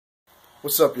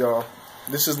What's up, y'all?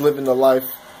 This is Living the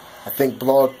Life, I think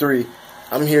Blog 3.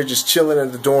 I'm here just chilling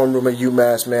in the dorm room at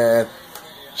UMass, man.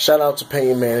 Shout out to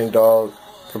Peyton, man, dog,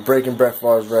 for breaking Brett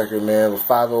Favre's record, man, with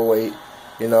 508.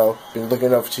 You know, been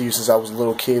looking up to you since I was a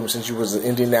little kid, since you was an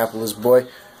Indianapolis boy.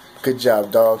 Good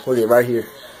job, dog. Look at it right here.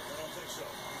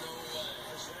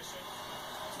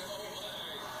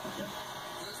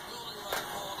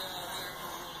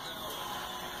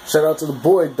 Shout out to the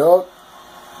boy, dog.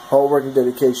 Hard work and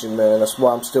dedication, man. That's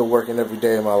why I'm still working every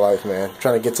day of my life, man.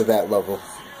 Trying to get to that level.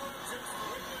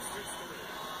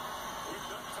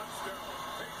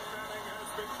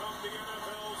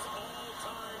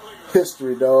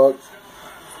 History, dog.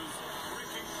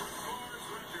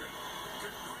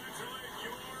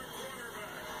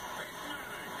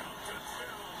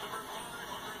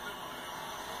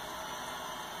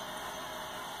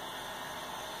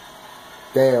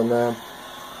 Damn, man.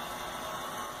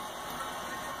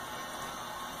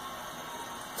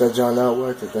 Is that John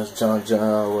Outworth? That's John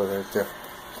Outworth right there.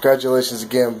 Congratulations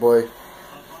again, boy.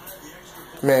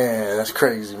 Man, that's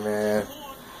crazy, man.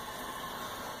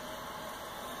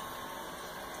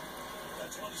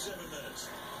 That's 27 minutes.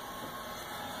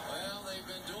 Well, they've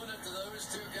been doing it to those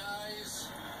two guys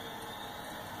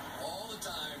all the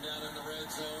time down in the red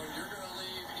zone. You're going to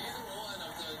leave either one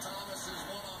of the Thomases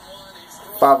one-on-one.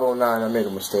 509, I made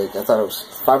a mistake. I thought it was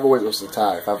 508 was the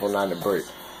tie. 509 to break.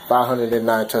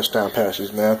 509 touchdown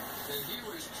passes, man.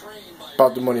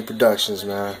 About the Money Productions,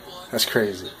 man. That's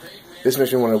crazy. This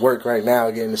makes me want to work right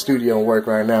now, get in the studio and work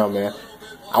right now, man.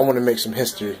 I want to make some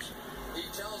history.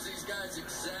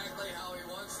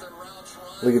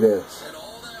 Look at this.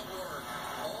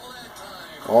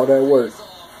 All that work.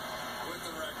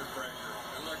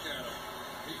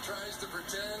 He tries to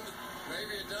pretend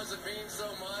maybe it doesn't mean so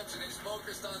much and he's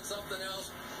focused on something else,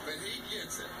 but he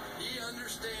gets it. He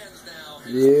understands now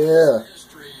his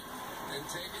history and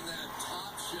taking that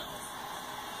top shelf.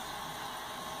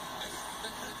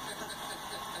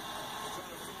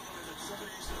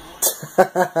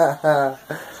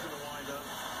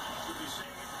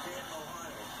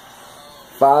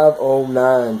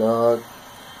 509, dog.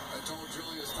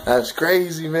 That's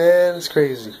crazy, man. That's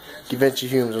crazy. Givenchy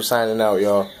Humes, we're signing out,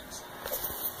 y'all.